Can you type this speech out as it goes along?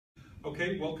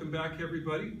Okay, welcome back,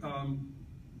 everybody.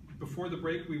 Before the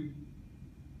break, we're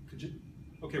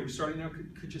starting now.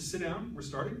 Could you sit down? We're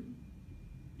starting?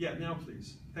 Yeah, now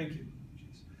please. Thank you.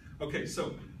 Jeez. Okay,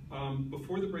 so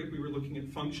before the break, we were looking at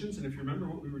functions, and if you remember,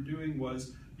 what we were doing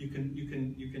was you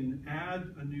can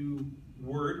add a new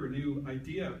word or a new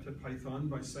idea to Python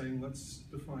by saying, let's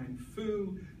define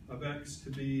foo of x to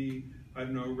be, I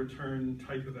don't know, return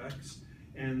type of x.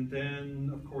 And then,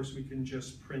 of course, we can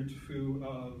just print foo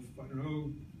of, I don't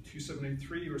know,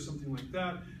 2783 or something like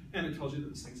that, and it tells you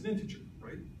that this thing's an integer,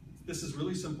 right? This is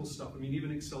really simple stuff. I mean,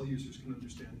 even Excel users can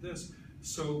understand this.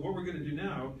 So what we're going to do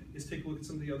now is take a look at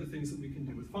some of the other things that we can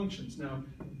do with functions. Now,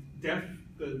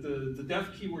 the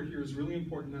def keyword here is really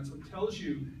important. That's what tells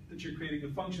you that you're creating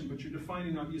a function, but you're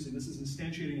defining, not using. This is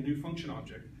instantiating a new function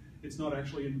object. It's not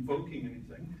actually invoking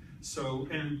anything. So,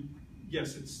 and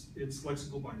yes, it's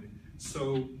lexical binding.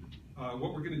 So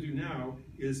what we're going to do now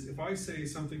is if I say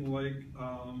something like,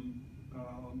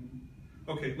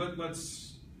 okay,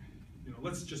 let's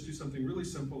just do something really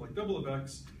simple, like double of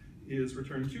x is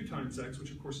return 2 times x,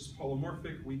 which of course is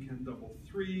polymorphic. We can double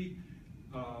 3,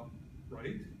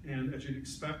 right? And as you'd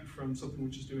expect from something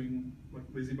which is doing like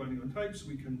lazy binding on types,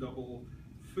 we can double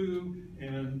foo,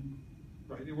 and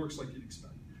right, it works like you'd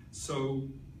expect. So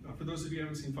for those of you who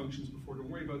haven't seen functions before, don't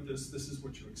worry about this. This is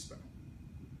what you expect.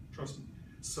 Trust me.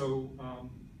 So,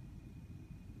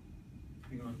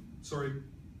 hang on, sorry.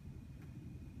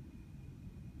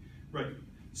 Right,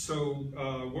 so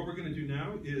what we're going to do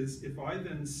now is if I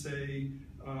then say,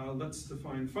 let's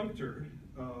define functor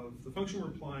of the function we're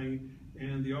applying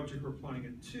and the object we're applying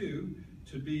it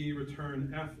to be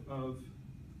return f of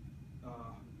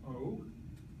O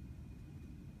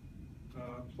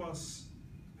plus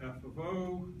f of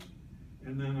O,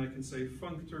 and then I can say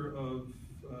functor of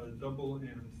double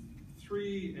and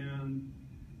 3, and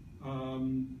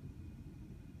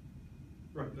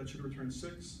right, that should return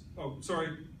 6. Oh,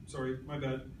 sorry, my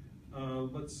bad.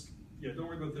 Don't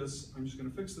worry about this. I'm just going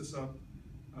to fix this up.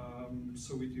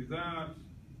 So we do that.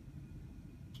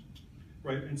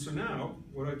 Right, and so now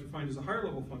what I've defined is a higher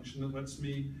level function that lets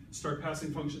me start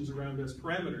passing functions around as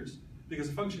parameters, because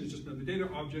a function is just another data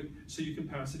object, so you can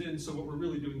pass it in. So what we're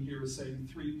really doing here is saying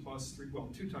 3 plus 3,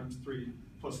 well, 2 times 3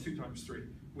 plus 2 times 3,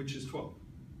 which is 12.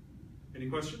 Any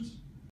questions?